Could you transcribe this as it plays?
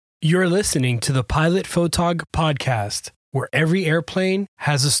You're listening to the Pilot Photog podcast, where every airplane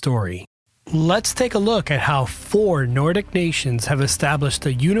has a story. Let's take a look at how 4 Nordic nations have established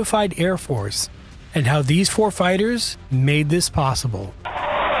a unified air force and how these 4 fighters made this possible.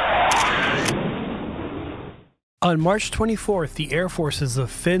 On March 24th, the air forces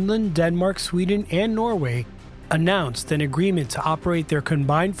of Finland, Denmark, Sweden, and Norway announced an agreement to operate their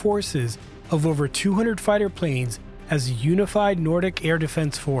combined forces of over 200 fighter planes as a unified Nordic air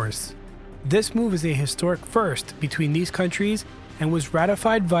defense force. This move is a historic first between these countries and was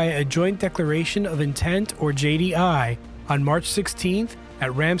ratified via a Joint Declaration of Intent, or JDI, on March 16th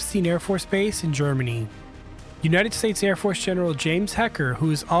at Ramstein Air Force Base in Germany. United States Air Force General James Hecker,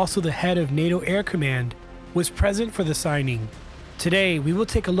 who is also the head of NATO Air Command, was present for the signing. Today, we will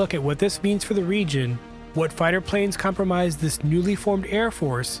take a look at what this means for the region, what fighter planes comprise this newly formed air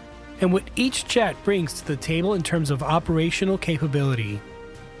force, and what each jet brings to the table in terms of operational capability.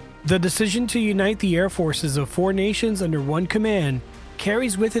 The decision to unite the air forces of 4 nations under one command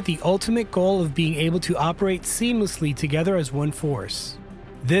carries with it the ultimate goal of being able to operate seamlessly together as one force.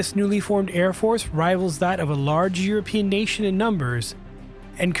 This newly formed air force rivals that of a large European nation in numbers,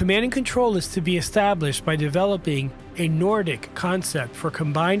 and command and control is to be established by developing a Nordic concept for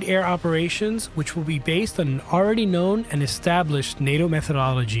combined air operations, which will be based on an already known and established NATO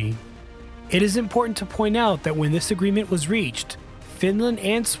methodology. It is important to point out that when this agreement was reached, Finland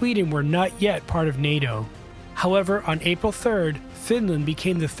and Sweden were not yet part of NATO. However, on April 3rd, Finland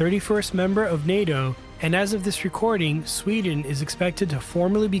became the 31st member of NATO, and as of this recording, Sweden is expected to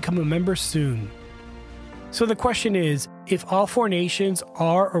formally become a member soon. So the question is, if all 4 nations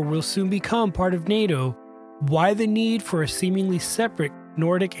are or will soon become part of NATO, why the need for a seemingly separate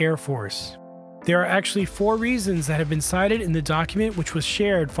Nordic Air Force? There are actually 4 reasons that have been cited in the document which was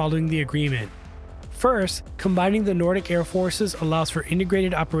shared following the agreement. First, combining the Nordic Air Forces allows for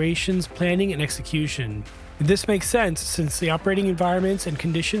integrated operations, planning, and execution. This makes sense since the operating environments and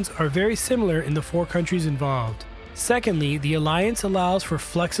conditions are very similar in the 4 countries involved. Secondly, the alliance allows for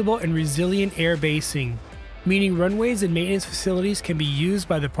flexible and resilient air basing, meaning runways and maintenance facilities can be used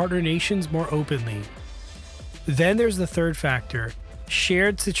by the partner nations more openly. Then there's the third factor,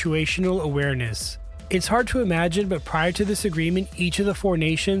 shared situational awareness. It's hard to imagine, but prior to this agreement, each of the 4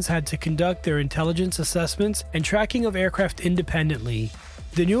 nations had to conduct their intelligence assessments and tracking of aircraft independently.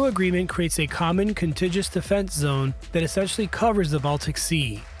 The new agreement creates a common contiguous defense zone that essentially covers the Baltic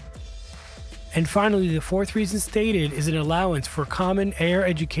Sea. And finally, the 4th reason stated is an allowance for common air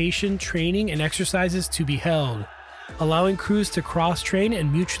education, training, and exercises to be held, allowing crews to cross-train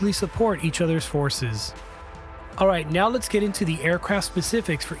and mutually support each other's forces. Alright, now let's get into the aircraft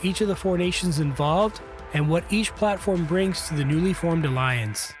specifics for each of the 4 nations involved and what each platform brings to the newly formed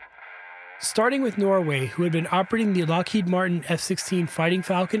alliance. Starting with Norway, who had been operating the Lockheed Martin F-16 Fighting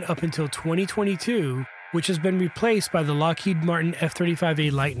Falcon up until 2022, which has been replaced by the Lockheed Martin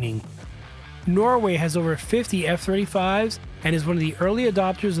F-35A Lightning. Norway has over 50 F-35s and is one of the early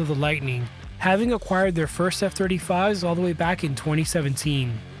adopters of the Lightning, having acquired their first F-35s all the way back in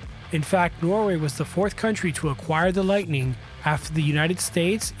 2017. In fact, Norway was the 4th country to acquire the Lightning after the United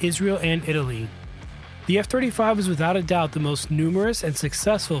States, Israel, and Italy. The F-35 is without a doubt the most numerous and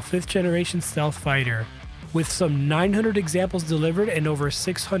successful 5th-generation stealth fighter, with some 900 examples delivered and over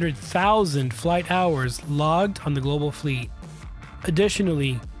 600,000 flight hours logged on the global fleet.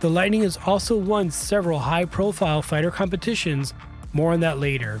 Additionally, the Lightning has also won several high-profile fighter competitions, more on that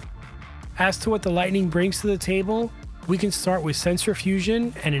later. As to what the Lightning brings to the table, we can start with sensor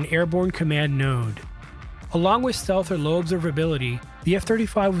fusion and an airborne command node. Along with stealth or low observability, the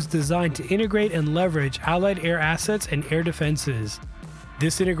F-35 was designed to integrate and leverage Allied air assets and air defenses.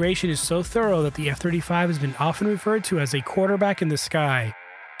 This integration is so thorough that the F-35 has been often referred to as a quarterback in the sky,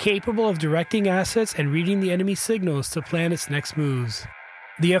 capable of directing assets and reading the enemy signals to plan its next moves.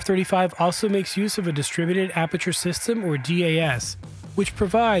 The F-35 also makes use of a distributed aperture system, or DAS, which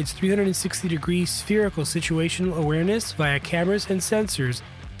provides 360-degree spherical situational awareness via cameras and sensors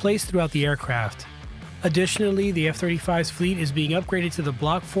placed throughout the aircraft. Additionally, the F-35's fleet is being upgraded to the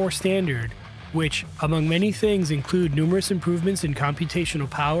Block 4 standard, which, among many things, include numerous improvements in computational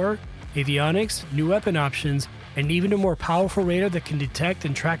power, avionics, new weapon options, and even a more powerful radar that can detect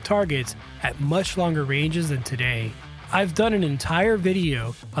and track targets at much longer ranges than today. I've done an entire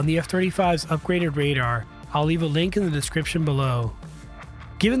video on the F-35's upgraded radar. I'll leave a link in the description below.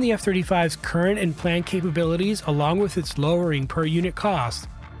 Given the F-35's current and planned capabilities along with its lowering per unit cost,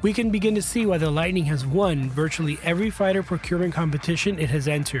 we can begin to see why the Lightning has won virtually every fighter procurement competition it has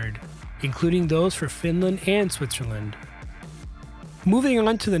entered, including those for Finland and Switzerland. Moving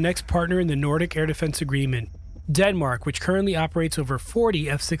on to the next partner in the Nordic Air Defense Agreement, Denmark, which currently operates over 40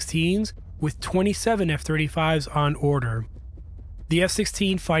 F-16s with 27 F-35s on order. The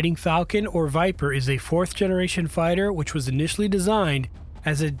F-16 Fighting Falcon or Viper is a fourth-generation fighter which was initially designed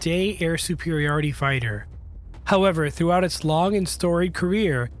as a day air superiority fighter. However, throughout its long and storied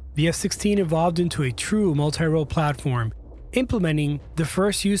career, the F-16 evolved into a true multi-role platform, implementing the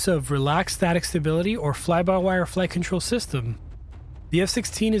first use of relaxed static stability or fly-by-wire flight control system. The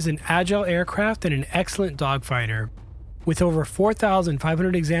F-16 is an agile aircraft and an excellent dogfighter. With over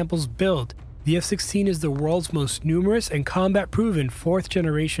 4,500 examples built, the F-16 is the world's most numerous and combat-proven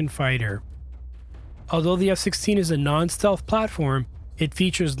fourth-generation fighter. Although the F-16 is a non-stealth platform, it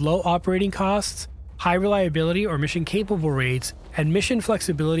features low operating costs, high reliability or mission-capable rates, and mission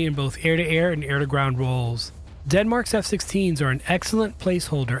flexibility in both air-to-air and air-to-ground roles. Denmark's F-16s are an excellent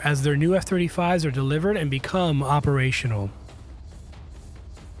placeholder as their new F-35s are delivered and become operational.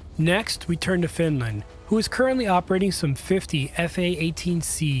 Next, we turn to Finland, who is currently operating some 50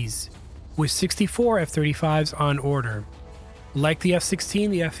 FA-18Cs, with 64 F-35s on order. Like the F-16,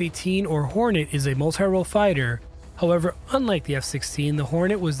 the F-18 or Hornet is a multi-role fighter. However, unlike the F-16, the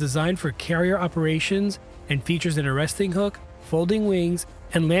Hornet was designed for carrier operations and features an arresting hook, folding wings,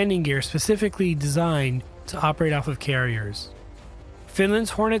 and landing gear specifically designed to operate off of carriers.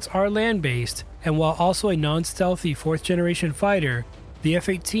 Finland's Hornets are land-based, and while also a non-stealthy fourth-generation fighter, the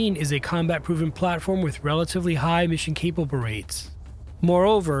F-18 is a combat-proven platform with relatively high mission-capable rates.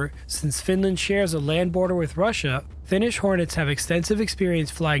 Moreover, since Finland shares a land border with Russia, Finnish Hornets have extensive experience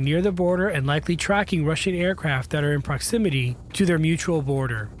flying near the border and likely tracking Russian aircraft that are in proximity to their mutual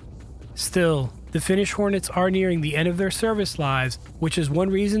border. Still, the Finnish Hornets are nearing the end of their service lives, which is one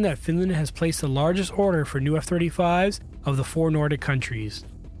reason that Finland has placed the largest order for new F-35s of the 4 Nordic countries.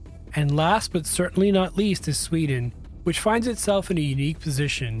 And last but certainly not least is Sweden, which finds itself in a unique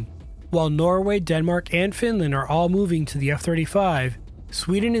position. While Norway, Denmark, and Finland are all moving to the F-35,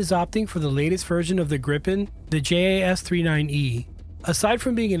 Sweden is opting for the latest version of the Gripen, the JAS-39E. Aside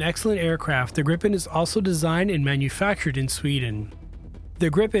from being an excellent aircraft, the Gripen is also designed and manufactured in Sweden. The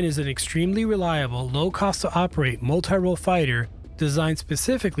Gripen is an extremely reliable, low-cost-to-operate multi-role fighter designed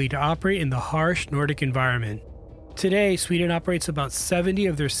specifically to operate in the harsh Nordic environment. Today, Sweden operates about 70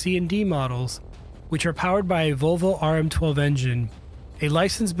 of their C and D models, which are powered by a Volvo RM12 engine, a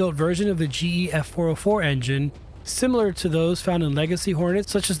license-built version of the GE F404 engine, similar to those found in legacy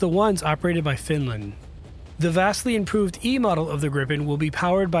Hornets such as the ones operated by Finland. The vastly improved E model of the Gripen will be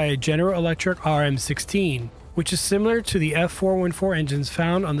powered by a General Electric RM16, which is similar to the F414 engines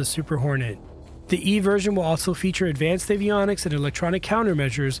found on the Super Hornet. The E version will also feature advanced avionics and electronic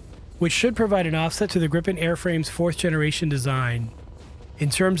countermeasures, which should provide an offset to the Gripen airframe's fourth-generation design. In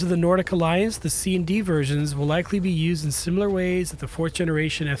terms of the Nordic Alliance, the C and D versions will likely be used in similar ways that the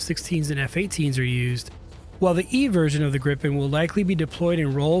fourth-generation F-16s and F-18s are used, while the E version of the Gripen will likely be deployed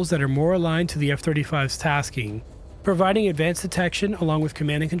in roles that are more aligned to the F-35's tasking, providing advanced detection along with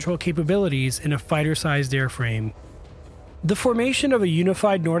command and control capabilities in a fighter-sized airframe. The formation of a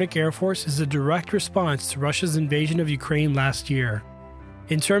unified Nordic Air Force is a direct response to Russia's invasion of Ukraine last year.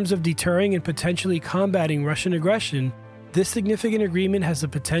 In terms of deterring and potentially combating Russian aggression, this significant agreement has the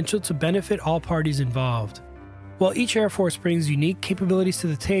potential to benefit all parties involved. While each Air Force brings unique capabilities to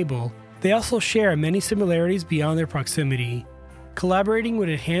the table, they also share many similarities beyond their proximity. Collaborating would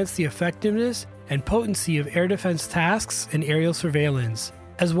enhance the effectiveness and potency of air defense tasks and aerial surveillance,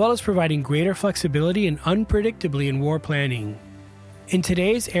 as well as providing greater flexibility and unpredictability in war planning. In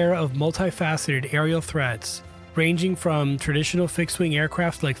today's era of multifaceted aerial threats, ranging from traditional fixed-wing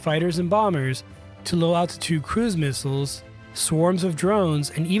aircraft like fighters and bombers, to low-altitude cruise missiles, swarms of drones,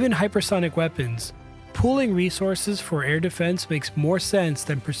 and even hypersonic weapons, pooling resources for air defense makes more sense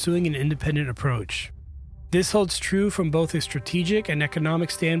than pursuing an independent approach. This holds true from both a strategic and economic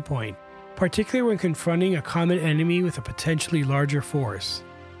standpoint, particularly when confronting a common enemy with a potentially larger force.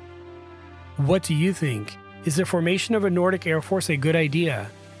 What do you think? Is the formation of a Nordic Air Force a good idea?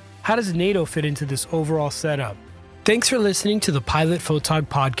 How does NATO fit into this overall setup? Thanks for listening to the Pilot Photog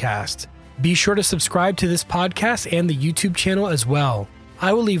podcast. Be sure to subscribe to this podcast and the YouTube channel as well.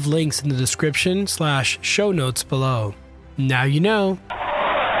 I will leave links in the description/show notes below. Now you know.